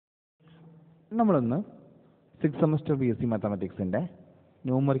നമ്മളിന്ന് 6th semester BSc മാത്തമാറ്റിക്സിൻ്റെ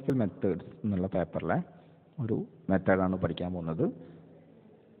numerical methods എന്നുള്ള പേപ്പറിലെ ഒരു മെത്തേഡാണ് പഠിക്കാൻ പോകുന്നത്.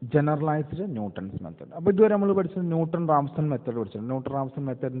 Generalised Newton's method. അപ്പോൾ ഇതുവരെ നമ്മൾ പഠിച്ചത് ന്യൂട്ടൺ റാംസൺ മെത്തേഡ് പഠിച്ചിട്ടുണ്ട്. ന്യൂട്ടൺ റാംസൺ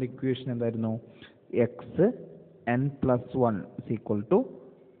മെത്തേഡിൻ്റെ ഇക്വേഷൻ എന്തായിരുന്നു? X N plus 1 is equal to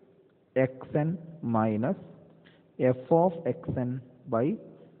X N minus F of X N by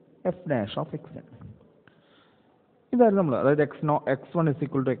F dash of X N. ഇതായിരുന്നു നമ്മൾ, അതായത് x1 is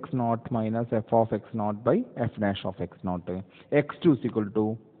equal to x naught minus f of x naught by f dash of x naught, x2 is equal to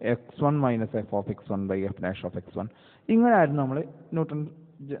x1 minus f of x1 by f dash of x1. ഇങ്ങനെയായിരുന്നു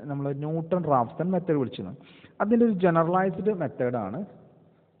നമ്മൾ newton Raphson method വിളിച്ചത്. അതിൻ്റെ ഒരു generalised മെത്തേഡാണ്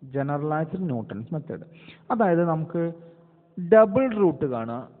generalised Newton's method. അതായത് നമുക്ക് double root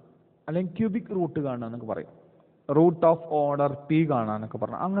കാണുക അല്ലെങ്കിൽ ക്യൂബിക് റൂട്ട് കാണുക എന്നൊക്കെ പറയും, റൂട്ട് ഓഫ് ഓർഡർ പി കാണാനൊക്കെ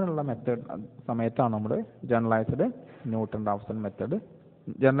പറഞ്ഞു. അങ്ങനെയുള്ള മെത്തേഡ് സമയത്താണ് നമ്മൾ generalised newton Raphson method,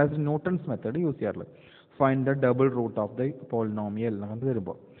 generalised Newton's method use ചെയ്യാറുള്ളത്. Find the double root of the polynomial എന്നൊക്കെ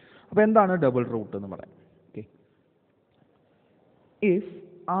തരുമ്പോൾ. അപ്പോൾ എന്താണ് ഡബിൾ റൂട്ട് എന്ന് പറയാം? Okay, if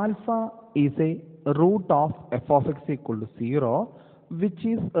alpha is A root of F of X equal to 0 which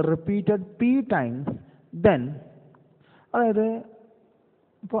is repeated P times, then അതായത്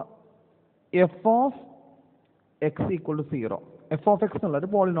ഇപ്പോൾ F of X equal to 0, F of X എന്നുള്ളത്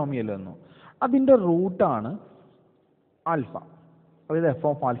polynomial എന്നു, അതിൻ്റെ റൂട്ടാണ് ആൽഫ, അതായത് F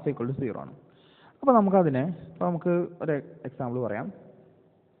of alpha equal to 0 ആണ്. അപ്പോൾ നമുക്ക് ഒരു എക്സാമ്പിൾ പറയാം.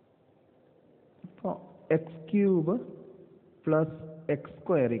 ഇപ്പോൾ X cube plus X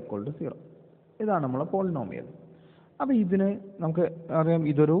square equal to 0, ഇതാണ് നമ്മളെ പോളിനോമിയൽ. അപ്പോൾ ഇതിന് നമുക്ക് അറിയാം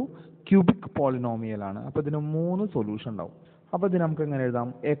ഇതൊരു ക്യൂബിക് പോളിനോമിയലാണ്. അപ്പോൾ ഇതിന് 3 സൊല്യൂഷൻ ഉണ്ടാവും. അപ്പോൾ ഇതിന് നമുക്ക് എങ്ങനെ എഴുതാം?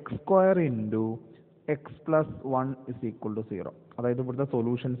 X square into X plus 1 is equal to 0. അതായത് ഇവിടുത്തെ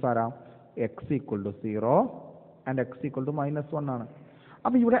സൊല്യൂഷൻസ് ആരാ? X equal to 0 and X equal to -1 ആണ്.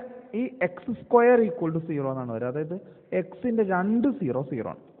 അപ്പോൾ ഇവിടെ ഈ എക്സ് സ്ക്വയർ ഈക്വൽ ടു 0 എന്നാണ് വരിക. അതായത് എക്സിൻ്റെ 2 0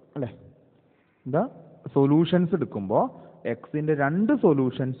 ആണ് അല്ലേ? എന്താ സൊല്യൂഷൻസ് എടുക്കുമ്പോൾ എക്സിൻ്റെ 2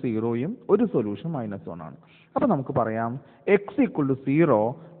 സൊല്യൂഷൻ 0യും ഒരു സൊല്യൂഷൻ -1 ആണ്. അപ്പോൾ നമുക്ക് പറയാം X equal to 0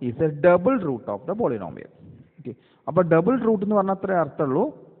 is A double root of the polynomial. Okay, അപ്പോൾ ഡബിൾ റൂട്ട് എന്ന് പറഞ്ഞാൽ അത്രേ അർത്ഥമുള്ളൂ.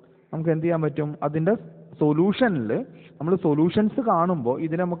 നമുക്ക് എന്ത് ചെയ്യാൻ പറ്റും? അതിൻ്റെ സൊല്യൂഷനിൽ നമ്മൾ സൊല്യൂഷൻസ് കാണുമ്പോൾ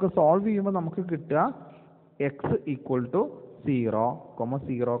ഇതിനെ നമുക്ക് സോൾവ് ചെയ്യുമ്പോൾ നമുക്ക് കിട്ടുക എക്സ് ഈക്വൽ ടു 0,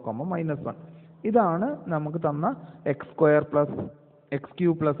 0, -1. ഇതാണ് നമുക്ക് തന്ന X square plus X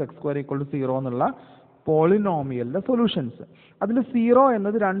cube plus X square equal to 0 എന്നുള്ള പോളിനോമിയലിൻ്റെ സൊല്യൂഷൻസ്. അതിൽ 0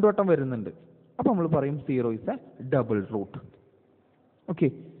 എന്നത് 2 വട്ടം വരുന്നുണ്ട്. അപ്പോൾ നമ്മൾ പറയും 0 is A double root. Okay,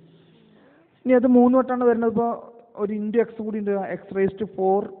 ഇനി അത് 3 വട്ടമാണ് വരുന്നത്. ഇപ്പോൾ ഒരു ഇൻറ്റു എക്സ് കൂടി ഉണ്ട്, X raise to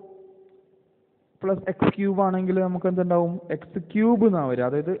 4 plus X cube ആണെങ്കിൽ നമുക്ക് എന്തുണ്ടാവും? എക്സ് ക്യൂബ് എന്നാണ് വരിക.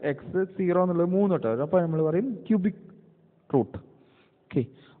 അതായത് എക്സ് 0 എന്നുള്ളത് 3 വട്ടം വരും. അപ്പോൾ നമ്മൾ പറയും ക്യൂബിക് റൂട്ട്. ഓക്കെ,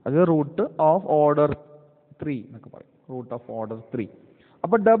 അത് റൂട്ട് ഓഫ് ഓർഡർ 3 എന്നൊക്കെ പറയും, റൂട്ട് ഓഫ് ഓർഡർ 3.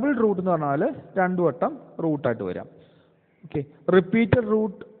 അപ്പോൾ ഡബിൾ റൂട്ട് എന്ന് പറഞ്ഞാൽ 2 വട്ടം റൂട്ടായിട്ട് വരാം. Okay, repeated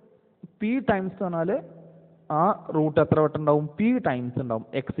root P times എന്ന് പറഞ്ഞാൽ ആ റൂട്ട് എത്ര വട്ടം ഉണ്ടാവും? പി ടൈംസ് ഉണ്ടാവും.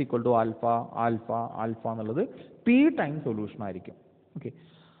 X equal to alpha alpha alpha എന്നുള്ളത് പി ടൈം സൊല്യൂഷൻ ആയിരിക്കും. ഓക്കെ,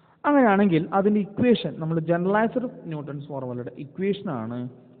 അങ്ങനെയാണെങ്കിൽ അതിൻ്റെ ഇക്വേഷൻ നമ്മൾ ജനറലൈസ്ഡ് ന്യൂട്ടൺസ് ഫോർമുലയുടെ ഇക്വേഷനാണ്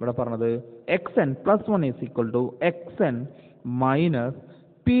ഇവിടെ പറഞ്ഞത്. X N plus 1 is equal to X N minus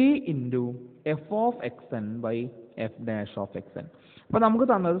P into F of X N by F dash of X N. അപ്പോൾ നമുക്ക്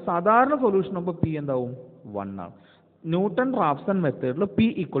തന്നത് സാധാരണ സൊല്യൂഷൻ അപ്പോൾ പി എന്താവും? 1 ആണ്. ന്യൂട്ടൺ റാഫ്സൺ മെത്തേഡിൽ പി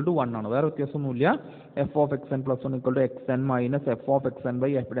ഈക്വൽ ടു 1 ആണ്, വേറെ വ്യത്യാസമൊന്നുമില്ല. F of X N plus 1 equal to X N minus F of X N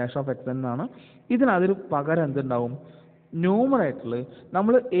by F dash of X N എന്നാണ്. ഇതിനതൊരു പകരം എന്തുണ്ടാവും? ന്യൂമറേറ്ററിൽ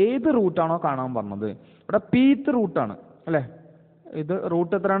നമ്മൾ ഏത് റൂട്ടാണോ കാണാൻ പറഞ്ഞത്, ഇവിടെ പീത്ത് റൂട്ടാണ് അല്ലേ? ഇത്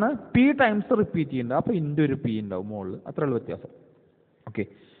റൂട്ട് എത്രയാണ്? പി ടൈംസ് റിപ്പീറ്റ് ചെയ്യുന്നുണ്ട്. അപ്പോൾ ഇൻറ്റു ഒരു പി ഉണ്ടാവും മുകളിൽ, അത്രയുള്ള വ്യത്യാസം. ഓക്കെ,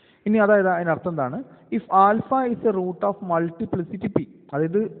 ഇനി അതായത് അതിനർത്ഥം എന്താണ്? If alpha is A root of multiplicity P,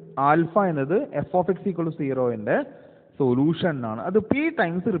 അതായത് ആൽഫ എന്നത് F of X equal to 0ൻ്റെ solution ആണ്. അത് പി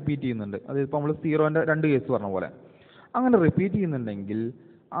ടൈംസ് റിപ്പീറ്റ് ചെയ്യുന്നുണ്ട്. അതായത് ഇപ്പോൾ നമ്മൾ 0ൻ്റെ 2 കേസ് പറഞ്ഞ പോലെ അങ്ങനെ റിപ്പീറ്റ് ചെയ്യുന്നുണ്ടെങ്കിൽ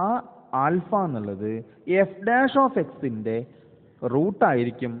ആ ആൽഫ എന്നുള്ളത് എഫ് ഡാഷ് ഓഫ് എക്സിൻ്റെ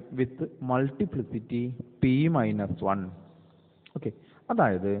റൂട്ടായിരിക്കും വിത്ത് മൾട്ടിപ്ലിസിറ്റി പി -1. ഓക്കെ,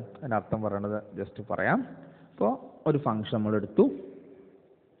 അതായത് അതിനർത്ഥം പറയണത് ജസ്റ്റ് പറയാം. ഇപ്പോൾ ഒരു ഫംഗ്ഷൻ നമ്മൾ എടുത്തു,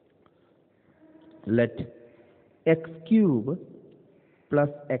 let X cube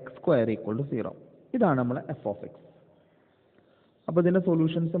plus X square equal to 0. ഇതാണ് നമ്മളെ എഫ് ഓഫ് എക്സ്. അപ്പോൾ ഇതിൻ്റെ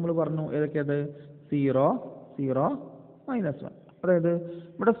സൊല്യൂഷൻസ് നമ്മൾ പറഞ്ഞു ഏതൊക്കെയത്? 0, 0, -1. അതായത്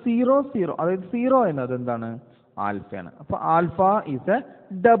ഇവിടെ 0, 0, അതായത് 0 എന്നത് എന്താണ്? ആൽഫയാണ്. അപ്പോൾ alpha is A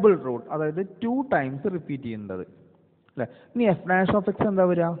double root, അതായത് 2 ടൈംസ് റിപ്പീറ്റ് ചെയ്യുന്നത് അല്ലേ? ഇനി എഫ് ഡാഷ് ഓഫ് എക്സ് എന്താ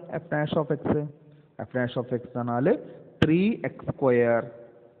വരിക? എഫ് ഡാഷ് ഓഫ് എക്സ് പറഞ്ഞാൽ 3x²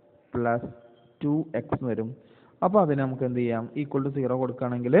 പ്ലസ് 2x എന്ന് വരും. അപ്പോൾ അതിന് നമുക്ക് എന്ത് ചെയ്യാം, ഈക്വൽ ടു 0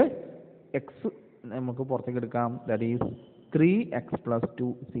 കൊടുക്കുകയാണെങ്കിൽ എക്സ് നമുക്ക് പുറത്തേക്ക് എടുക്കാം. That is 3x plus 2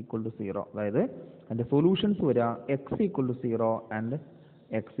 is equal to 0. അതായത് അതിൻ്റെ സൊല്യൂഷൻസ് വരിക x equal to 0 and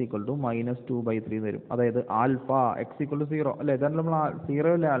x equal to -2/3 വരും. അതായത് ആൽഫ x equal to 0 അല്ലേ, ഇതാണ് നമ്മൾ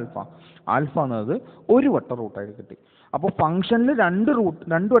 0 അല്ലേ ആൽഫ എന്നത് ഒരു വട്ടം റൂട്ടായിട്ട് കിട്ടി. അപ്പോൾ ഫംഗ്ഷനിൽ രണ്ട്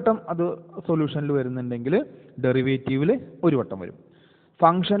വട്ടം അത് സൊല്യൂഷനിൽ വരുന്നുണ്ടെങ്കിൽ ഡെറിവേറ്റീവിൽ ഒരു വട്ടം വരും.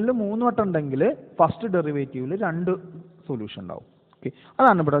 ഫംഗ്ഷനിൽ 3 വട്ടം ഉണ്ടെങ്കിൽ ഫസ്റ്റ് ഡെറിവേറ്റീവിൽ 2 സൊല്യൂഷൻ ഉണ്ടാവും. ഓക്കെ,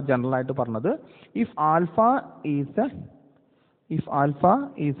 അതാണ് ഇവിടെ ജനറൽ ആയിട്ട് പറഞ്ഞത്. If alpha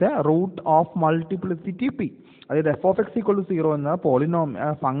is A root of multiplicity P, അതായത് F of X equal to 0 എന്ന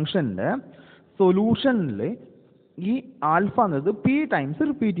ഫംഗ്ഷൻ്റെ സൊല്യൂഷനിൽ ഈ ആൽഫ എന്നത് പി ടൈംസ്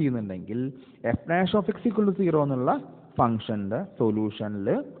റിപ്പീറ്റ് ചെയ്യുന്നുണ്ടെങ്കിൽ F dash of X equal to 0 എന്നുള്ള ഫംഗ്ഷൻ്റെ സൊല്യൂഷനിൽ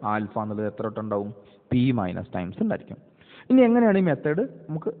ആൽഫ എന്നുള്ളത് എത്ര വട്ടം ഉണ്ടാവും, പി മൈനസ് ടൈംസ് ഉണ്ടായിരിക്കും. ഇനി എങ്ങനെയാണ് ഈ മെത്തേഡ്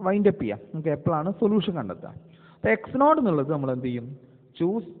നമുക്ക് വൈൻഡ് അപ്പ് ചെയ്യാം, നമുക്ക് എപ്പോഴാണ് സൊല്യൂഷൻ കണ്ടെത്തുക. അപ്പോൾ എക്സ് നോട്ട് എന്നുള്ളത് നമ്മൾ എന്ത് ചെയ്യും,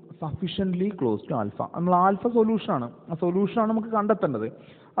 choose sufficiently close to alpha. നമ്മൾ ആൽഫ സൊല്യൂഷനാണ്, ആ സൊല്യൂഷനാണ് നമുക്ക് കണ്ടെത്തേണ്ടത്.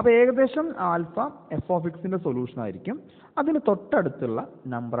 അപ്പോൾ ഏകദേശം ആൽഫ എഫ് ഓഫ് എക്സിൻ്റെ സൊല്യൂഷൻ ആയിരിക്കും. അതിന് തൊട്ടടുത്തുള്ള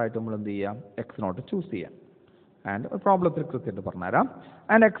നമ്പറായിട്ട് നമ്മൾ എന്ത് ചെയ്യാം, എക്സ് നോട്ട് ചൂസ് ചെയ്യാം. ആൻഡ് പ്രോബ്ലത്തിൽ കൃത്യമായിട്ട് പറഞ്ഞുതരാം.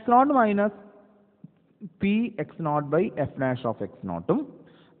 And X nought minus P X not by F dash of X നോട്ടും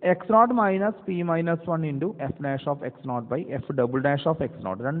X nought minus P minus 1 into F dash of X not by F double dash of X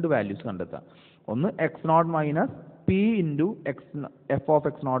not, രണ്ട് values കണ്ടെത്താം. ഒന്ന് X nought minus P into F of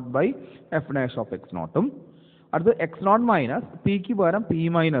X not by F dash of X നോട്ടും, അടുത്ത് X nought minus പിക്ക് പകരം P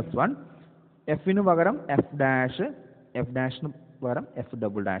minus 1, എഫിന് പകരം F ഡാഷിന് പകരം F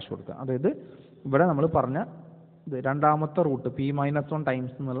double dash കൊടുക്കുക. അതായത് ഇവിടെ നമ്മൾ പറഞ്ഞ ഇത് രണ്ടാമത്തെ റൂട്ട് പി മൈനസ് 1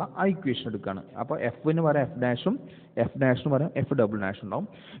 ടൈംസ് എന്നുള്ള ആ ഇക്വേഷൻ എടുക്കുകയാണ്. അപ്പോൾ എഫിന് പകരം എഫ് ഡാഷും എഫ് ഡാഷിന് പകരം എഫ് ഡബിൾ ഡാഷും ഉണ്ടാവും.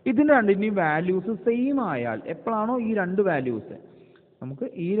 ഇതിൻ്റെ രണ്ടിൻ്റെയും വാല്യൂസ് സെയിം ആയാൽ, എപ്പോഴാണോ ഈ രണ്ട് വാല്യൂസ് നമുക്ക്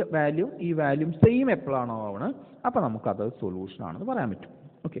ഈ വാല്യൂം സെയിം എപ്പോഴാണോ ആവണം, അപ്പോൾ നമുക്കത് സൊല്യൂഷൻ ആണെന്ന് പറയാൻ പറ്റും.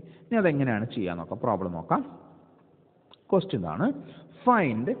 ഓക്കെ, ഇനി അതെങ്ങനെയാണ് ചെയ്യാൻ നോക്കാം, പ്രോബ്ലം നോക്കാം. ക്വസ്റ്റ്യൻ ഇതാണ്,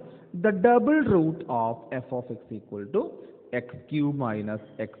 find the double root of F of X equal to X cube minus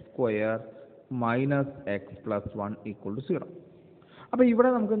X square minus X plus 1 equal to 0. അപ്പോൾ ഇവിടെ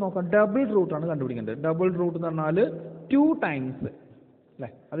നമുക്ക് നോക്കാം, ഡബിൾ റൂട്ടാണ് കണ്ടുപിടിക്കേണ്ടത്. ഡബിൾ റൂട്ട് എന്ന് പറഞ്ഞാൽ 2 ടൈംസ് അല്ലേ,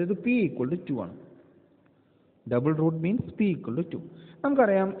 അതായത് പി ഈക്വൽ ടു 2 ആണ്. Double root means P equal to 2.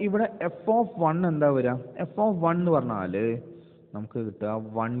 നമുക്കറിയാം ഇവിടെ എഫ് ഓഫ് 1 എന്താ വരിക, എഫ് ഓഫ് 1 എന്ന് പറഞ്ഞാൽ നമുക്ക് കിട്ടുക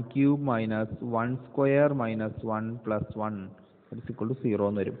 1 cube minus 1 square minus 1 plus 1 equal to 0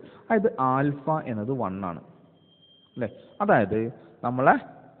 എന്ന് വരും. അതായത് ആൽഫ എന്നത് 1 ആണ് അല്ലേ. അതായത് നമ്മളെ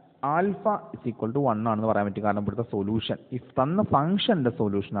ആൽഫ ഇസ് ഈക്വൽ ടു 1 ആണെന്ന് പറയാൻ പറ്റും. കാരണം ഇവിടുത്തെ സൊല്യൂഷൻ, ഇഫ് തന്ന ഫംഗ്ഷൻ്റെ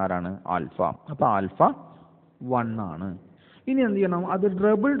സൊല്യൂഷൻ ആരാണ്, ആൽഫ. അപ്പോൾ ആൽഫ 1 ആണ്. ഇനി എന്ത് ചെയ്യണം, അത്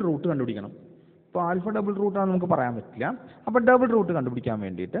ഡബിൾ റൂട്ട് കണ്ടുപിടിക്കണം. ഇപ്പോൾ ആൽഫ ഡബിൾ റൂട്ടാണെന്ന് നമുക്ക് പറയാൻ പറ്റില്ല. അപ്പോൾ ഡബിൾ റൂട്ട് കണ്ടുപിടിക്കാൻ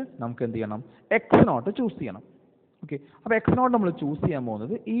വേണ്ടിയിട്ട് നമുക്ക് എന്ത് ചെയ്യണം, എക്സ് നോട്ട് ചൂസ് ചെയ്യണം. ഓക്കെ, അപ്പോൾ എക്സ് നോട്ട് നമ്മൾ ചൂസ് ചെയ്യാൻ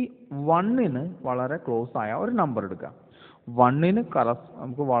പോകുന്നത് ഈ 1ന് വളരെ ക്ലോസ് ആയ ഒരു നമ്പർ എടുക്കുക. 1ന്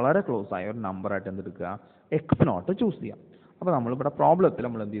നമുക്ക് വളരെ ക്ലോസ് ആയ ഒരു നമ്പറായിട്ട് എന്തെടുക്കുക, എക്സ് നോട്ട് ചൂസ് ചെയ്യാം. അപ്പോൾ നമ്മളിവിടെ പ്രോബ്ലത്തിൽ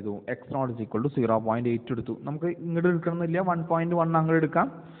നമ്മൾ എന്ത് ചെയ്തു, X not is equal to 0.8 എടുത്തു. നമുക്ക് ഇങ്ങോട്ട് എടുക്കണമെന്നില്ല, 1.1 അങ്ങോട്ട് എടുക്കാം.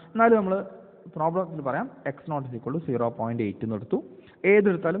 എന്നാലും നമ്മൾ പ്രോബ്ലത്തിൽ പറയാം X not is equal to 0.8 എന്ന് എടുത്തു.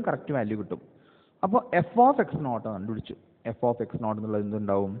 ഏതെടുത്താലും കറക്റ്റ് വാല്യൂ കിട്ടും. അപ്പോൾ എഫ് ഓഫ് എക്സ് നോട്ട് കണ്ടുപിടിച്ചു. എഫ് ഓഫ് എക്സ് നോട്ട് എന്നുള്ളത്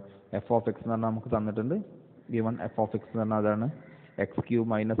എന്തുണ്ടാവും, എഫ് ഓഫ് എക്സ് എന്ന് പറഞ്ഞാൽ നമുക്ക് തന്നിട്ടുണ്ട് ഗിവൺ എഫ് ഓഫ് എക്സ് എന്ന് പറഞ്ഞാൽ അതാണ് X cube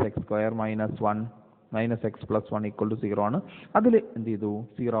minus X square minus 1 minus X plus 1 equal to 0 ആണ്. അതിൽ എന്ത് ചെയ്തു,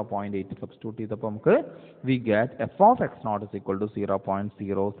 0.8 സബ്സ്റ്റിറ്റ്യൂട്ട് ചെയ്തപ്പോൾ നമുക്ക് we get F of X not is equal to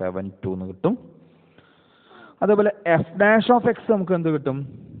 0.072 എന്ന് കിട്ടും. അതേപോലെ എഫ് ഡാഷ് ഓഫ് എക്സ് നമുക്ക് എന്ത് കിട്ടും,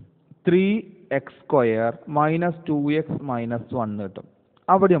 3x square minus 2x minus 1 എന്ന് കിട്ടും.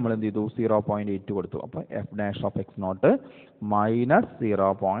 അവിടെ നമ്മൾ എന്ത് ചെയ്തു, 0.8 കൊടുത്തു. അപ്പോൾ F dash of X nought minus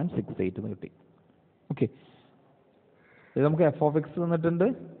 0.68 എന്ന് കിട്ടി. ഓക്കെ, ഇത് നമുക്ക് എഫ് ഓഫ് എക്സ് തന്നിട്ടുണ്ട്.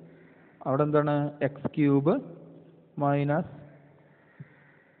 അവിടെ എന്താണ്, X cube minus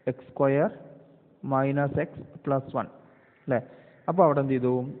X square minus X plus 1 അല്ലേ. അപ്പോൾ അവിടെ എന്ത്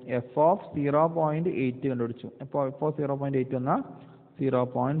ചെയ്തു, എഫ് ഓഫ് 0.8 കണ്ടുപിടിച്ചു. അപ്പോൾ എഫ് ഓഫ് 0.8 എന്നാൽ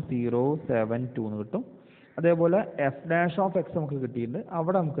 0.072 എന്ന് കിട്ടും. അതേപോലെ എഫ് ഡാഷ് ഓഫ് എക്സ് നമുക്ക് കിട്ടിയിട്ടുണ്ട്.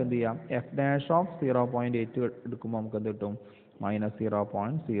 അവിടെ നമുക്ക് എന്ത് ചെയ്യാം, എഫ് ഡാഷ് ഓഫ് 0.8 എടുക്കുമ്പോൾ നമുക്ക് എന്ത് കിട്ടും, മൈനസ്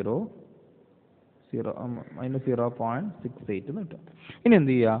 0.68 എന്ന് കിട്ടും. ഇനി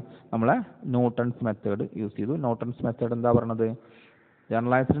എന്ത് ചെയ്യുക, നമ്മളെ ന്യൂട്ടൺസ് മെത്തേഡ് യൂസ് ചെയ്തു. ന്യൂട്ടൺസ് മെത്തേഡ് എന്താ പറഞ്ഞത്,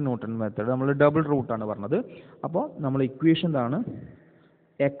 ജനറലൈസ്ഡ് ന്യൂട്ടൺ മെത്തേഡ് നമ്മൾ ഡബിൾ റൂട്ടാണ് പറഞ്ഞത്. അപ്പോൾ നമ്മൾ ഇക്വേഷൻ എന്താണ്,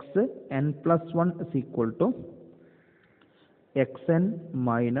 X N plus 1 is equal to X N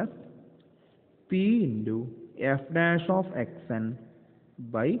minus P into F dash of X N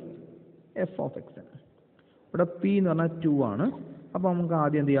by F of X N. ഇവിടെ പി എന്ന് പറഞ്ഞാൽ 2 ആണ്. അപ്പോൾ നമുക്ക്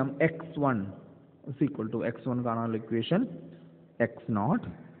ആദ്യം എന്ത് ചെയ്യാം, X 1 is equal to x1 കാണാനുള്ള equation x naught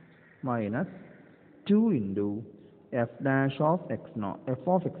minus 2 into f dash of x naught, f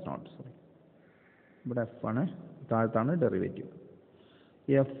of x naught, sorry, ഇവിടെ f ആണ്, താഴത്താണ് derivative,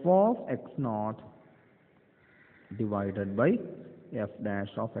 f of x naught divided by f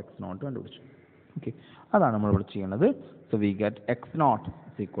dash of x naught കണ്ടുപിടിച്ചു. Okay, അതാണ് നമ്മൾ ഇവിടെ ചെയ്യുന്നത്. So we get x naught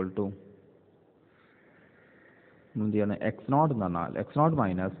is equal to എന്ത് ചെയ്യാണ്, X not എന്ന് പറഞ്ഞാൽ X nought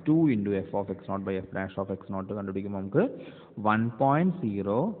minus 2 into F of X not by F dash of X not കണ്ടുപിടിക്കുമ്പോൾ നമുക്ക്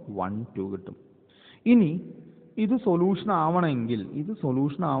 1.012 കിട്ടും. ഇനി ഇത് സൊല്യൂഷൻ ആവണമെങ്കിൽ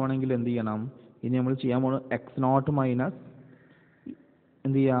എന്ത് ചെയ്യണം, ഇനി നമ്മൾ ചെയ്യാൻ പോകുന്നത് എക്സ് നോട്ട് മൈനസ്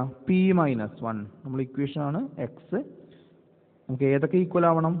എന്ത് ചെയ്യുക, പി മൈനസ് 1, നമ്മൾ ഇക്വേഷൻ ആണ് എക്സ്, നമുക്ക് ഏതൊക്കെ ഈക്വൽ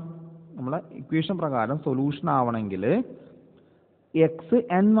ആവണം, നമ്മളെ ഇക്വേഷൻ പ്രകാരം സൊല്യൂഷൻ ആവണമെങ്കിൽ X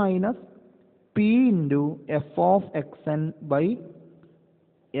N minus P into F of X N by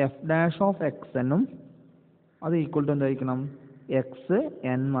F dash of X എന്നും അത് ഈക്വൽ ടു എന്തായിരിക്കണം, X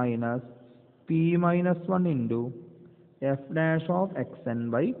N minus P minus 1 into F dash of X N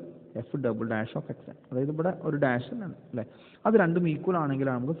by F double dash of X N. അതായത് ഇവിടെ ഒരു dash ആണ് അല്ലേ, അത് രണ്ടും ഈക്വൽ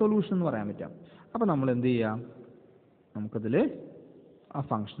ആണെങ്കിലാണ് നമുക്ക് സൊല്യൂഷൻ എന്ന് പറയാൻ പറ്റുക. അപ്പോൾ നമ്മൾ എന്ത് ചെയ്യുക, നമുക്കതിൽ ആ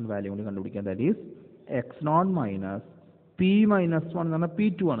ഫംഗ്ഷൻ വാല്യൂ കൊണ്ട് കണ്ടുപിടിക്കാം. That is X nought minus P minus 1 എന്ന് പറഞ്ഞാൽ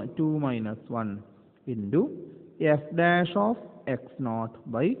P2 ആണ്, 2 minus 1 into F dash of X not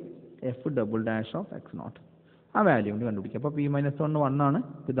by F double dash of X not, ആ വാല്യൂ കൊണ്ട് കണ്ടുപിടിക്കുക. അപ്പോൾ പി മൈനസ് 1 ആണ്,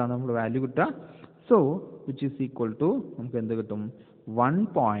 ഇതാണ് നമ്മുടെ വാല്യൂ കിട്ടുക. So which is equal to നമുക്ക് എന്ത് കിട്ടും,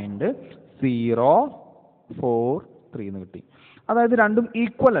 1.043 എന്ന് കിട്ടി. അതായത് രണ്ടും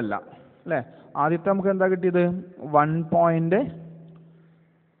ഈക്വൽ അല്ല അല്ലേ. ആദ്യത്തെ നമുക്ക് എന്താ കിട്ടിയത്,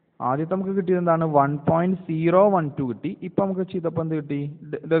 ആദ്യത്തെ നമുക്ക് കിട്ടിയത് എന്താണ്, 1.012 കിട്ടി. ഇപ്പം നമുക്ക് ചെയ്തപ്പോൾ എന്ത് കിട്ടി,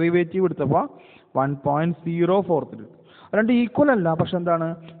 ഡെറിവേറ്റീവ് എടുത്തപ്പോൾ 1.043 കിട്ടി. രണ്ട് ഈക്വൽ അല്ല, പക്ഷെ എന്താണ്,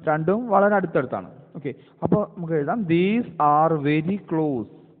 രണ്ടും വളരെ അടുത്തടുത്താണ്. ഓക്കെ, അപ്പോൾ നമുക്ക് എഴുതാം ദീസ് ആർ വെരി ക്ലോസ്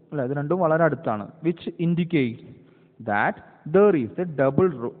അല്ലേ, ഇത് രണ്ടും വളരെ അടുത്താണ്. Which indicates that there is A double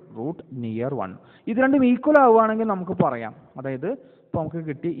root near 1. ഇത് രണ്ടും ഈക്വൽ ആവുകയാണെങ്കിൽ നമുക്ക് പറയാം, അതായത് ഇപ്പോൾ നമുക്ക്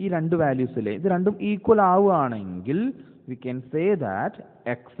കിട്ടി ഈ രണ്ട് വാല്യൂസിലെ ഇത് രണ്ടും ഈക്വൽ ആവുകയാണെങ്കിൽ we can say that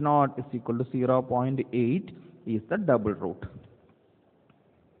x naught is equal to 0.8 is the double root.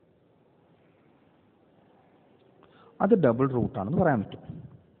 അത് ഡബിൾ റൂട്ട് ആണെന്ന് പറയാൻ പറ്റും.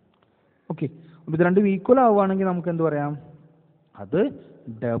 ഓക്കെ, അപ്പോൾ ഇത് രണ്ടും ഈക്വൽ ആവുകയാണെങ്കിൽ നമുക്ക് എന്ത് പറയാം, അത്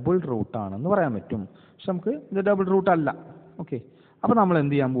ഡബിൾ റൂട്ട് ആണെന്ന് പറയാൻ പറ്റും. പക്ഷെ നമുക്ക് ഇത് ഡബിൾ റൂട്ട് അല്ല. ഓക്കെ, അപ്പോൾ നമ്മൾ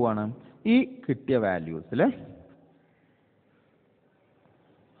എന്ത് ചെയ്യാൻ പോവാണ്, ഈ കിട്ടിയ വാല്യൂസിൽ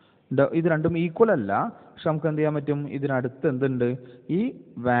ഇത് രണ്ടും ഈക്വൽ അല്ല, പക്ഷെ നമുക്ക് എന്ത് ചെയ്യാൻ പറ്റും, ഇതിനടുത്ത് എന്തുണ്ട്, ഈ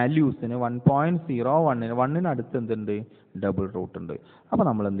വാല്യൂസിന് 1.01 അടുത്ത് എന്തുണ്ട്, ഡബിൾ റൂട്ട് ഉണ്ട്. അപ്പോൾ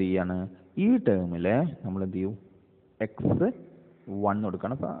നമ്മൾ എന്ത് ചെയ്യാണ്, ഈ ടേമിലെ നമ്മൾ എന്ത് ചെയ്യും, എക്സ് 1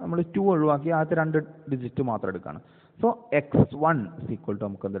 എടുക്കണം. അപ്പോൾ നമ്മൾ 2 ഒഴിവാക്കി ആദ്യത്തെ 2 ഡിജിറ്റ് മാത്രം എടുക്കുകയാണ്. സോ x1 ഈക്വൽ ടു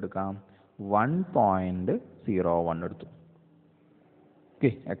നമുക്ക് എന്തെടുക്കാം, 1.01 എടുത്തു. ഓക്കെ,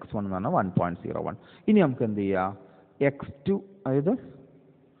 x1 എന്ന് പറഞ്ഞാൽ 1.01. ഇനി നമുക്ക് എന്ത് ചെയ്യാം, x2 അതായത്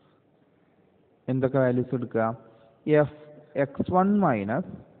എന്തൊക്കെ വാല്യൂസ് എടുക്കുക, x1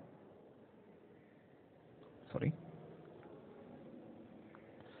 മൈനസ് അപ്പോൾ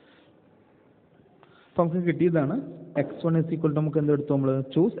നമുക്ക് കിട്ടിയതാണ് x1 is equal to നമുക്ക് എന്തെടുത്തു, നമ്മൾ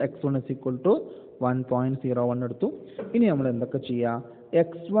choose x1 is equal to 1.01 എടുത്തു. ഇനി നമ്മൾ എന്തൊക്കെ ചെയ്യുക,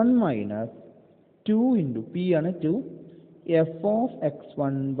 x1 മൈനസ് 2 ഇൻറ്റു പി ആണ് 2 F of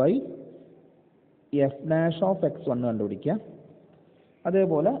x1 by F dash of x1 കണ്ടുപിടിക്കുക.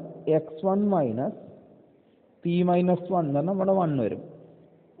 അതേപോലെ x1 മൈനസ് പി മൈനസ് 1 എന്ന് പറഞ്ഞാൽ ഇവിടെ 1 വരും,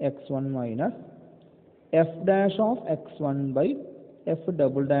 x1 minus F dash of x1 by F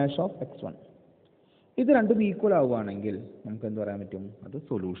double dash of x1. ഇത് രണ്ടും ഈക്വൽ ആവുകയാണെങ്കിൽ നമുക്ക് എന്ത് പറയാൻ പറ്റും, അത്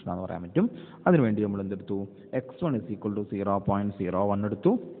സൊല്യൂഷൻ ആണെന്ന് പറയാൻ പറ്റും. അതിനുവേണ്ടി നമ്മൾ എന്തെടുത്തു, x1 is equal to 0.01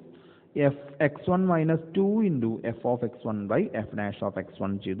 എടുത്തു, x1 minus 2 into F of x1 by F dash of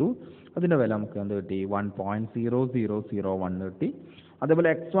x1 ചെയ്തു. അതിൻ്റെ വില നമുക്ക് എന്ത് കിട്ടി, 1.0001 കിട്ടി. അതേപോലെ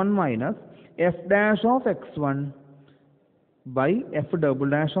x1 minus F dash of x1 by F double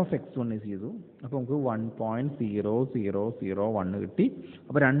dash of x1 ചെയ്തു. അപ്പോൾ നമുക്ക് 1.0001 കിട്ടി.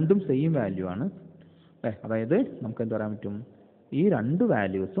 അപ്പോൾ രണ്ടും സെയിം വാല്യൂ ആണ്. അതായത് നമുക്ക് എന്ത് പറയാൻ പറ്റും, ഈ രണ്ട്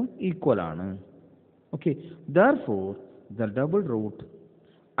വാല്യൂസും ഈക്വൽ ആണ്. Okay, therefore the double root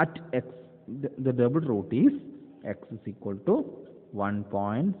at x, the double root is x is equal to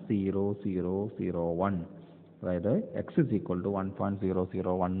 1.0001. അതായത് x is equal to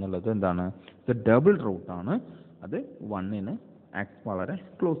 1.001 എന്നുള്ളത് എന്താണ്, ഇത് ഡബിൾ റൂട്ട് ആണ്, അത് 1ന് വളരെ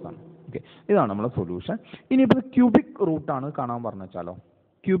ക്ലോസ് ആണ്. ഓക്കെ, ഇതാണ് നമ്മളെ സൊല്യൂഷൻ. ഇനിയിപ്പോൾ ക്യൂബിക് റൂട്ടാണ് കാണാൻ പറഞ്ഞു വെച്ചാലോ,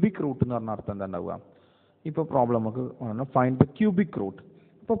 ക്യൂബിക് റൂട്ട് എന്ന് പറഞ്ഞ അർത്ഥം എന്താ ഉണ്ടാവുക, ഇപ്പോൾ പ്രോബ്ലം നമുക്ക് ഫൈൻഡ് ദ ക്യൂബിക് റൂട്ട്.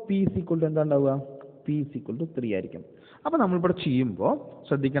 അപ്പോൾ പി ഈസ് ഈക്വൽ ടു എന്താ ഉണ്ടാവുക? പി ഈസ് ഈക്വൽ ടു 3 ആയിരിക്കും. അപ്പോൾ നമ്മളിവിടെ ചെയ്യുമ്പോൾ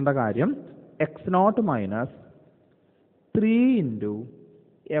ശ്രദ്ധിക്കേണ്ട കാര്യം x0 minus 3 into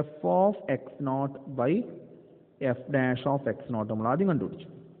F of x0 by F dash of x0 നമ്മൾ ആദ്യം കണ്ടുപിടിച്ചു.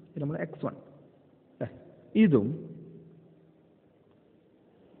 ഇത് നമ്മൾ x1 ഇതും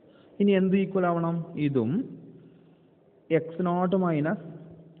ഇനി എന്ത് ഈക്വൽ ആവണം? ഇതും x0 minus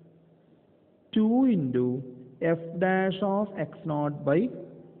 2 into F dash of x0 by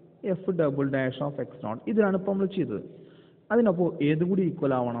F double dash of x0 ഇതിലാണ് ഇപ്പോൾ നമ്മൾ ചെയ്തത്. അതിനപ്പോൾ ഏതും കൂടി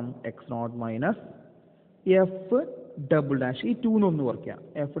ഈക്വൽ ആവണം? x0 minus F double dash, ഈ 2 ഒന്ന് കുറയ്ക്കുക,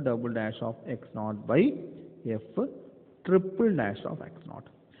 F double dash of x0 by F triple dash of x0.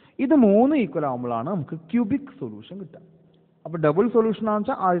 ഇത് 3 ഈക്വൽ ആകുമ്പോഴാണ് നമുക്ക് ക്യൂബിക് സൊല്യൂഷൻ കിട്ടുക. അപ്പോൾ ഡബിൾ സൊല്യൂഷൻ ആണെന്ന്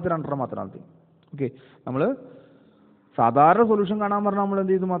വെച്ചാൽ ആദ്യത്തെ രണ്ടെണ്ണം മാത്രം മതി. ഓക്കെ, നമ്മൾ സാധാരണ സൊല്യൂഷൻ കാണാൻ പറഞ്ഞാൽ നമ്മൾ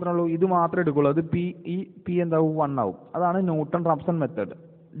എന്ത് ചെയ്ത് മാത്രമേ ഉള്ളൂ, ഇത് മാത്രമേ എടുക്കുള്ളൂ. അത് പി എന്താവും? 1 ആവും. അതാണ് newton Raphson method.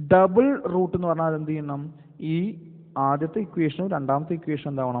 Double root എന്ന് പറഞ്ഞാൽ എന്ത് ചെയ്യണം? ഈ ആദ്യത്തെ ഇക്വേഷനും രണ്ടാമത്തെ ഇക്വേഷൻ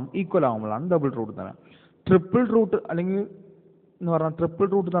എന്താവണം? ഈക്വൽ ആകുമ്പോഴാണ് ഡബിൾ റൂട്ട് തന്നെ. ട്രിപ്പിൾ റൂട്ട് അല്ലെങ്കിൽ എന്ന് പറഞ്ഞാൽ ട്രിപ്പിൾ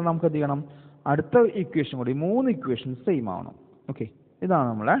റൂട്ട് തന്നെ നമുക്ക് എന്ത് ചെയ്യണം? അടുത്ത ഇക്വേഷൻ കൂടി 3 ഇക്വേഷൻ സെയിം ആവണം. ഓക്കെ, ഇതാണ്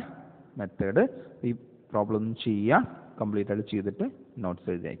നമ്മളെ മെത്തേഡ്. ഈ പ്രോബ്ലം ചെയ്യുക, കംപ്ലീറ്റ് ആയിട്ട് ചെയ്തിട്ട് നോട്ട്സ്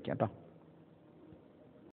എഴുതി അയക്കാം കേട്ടോ.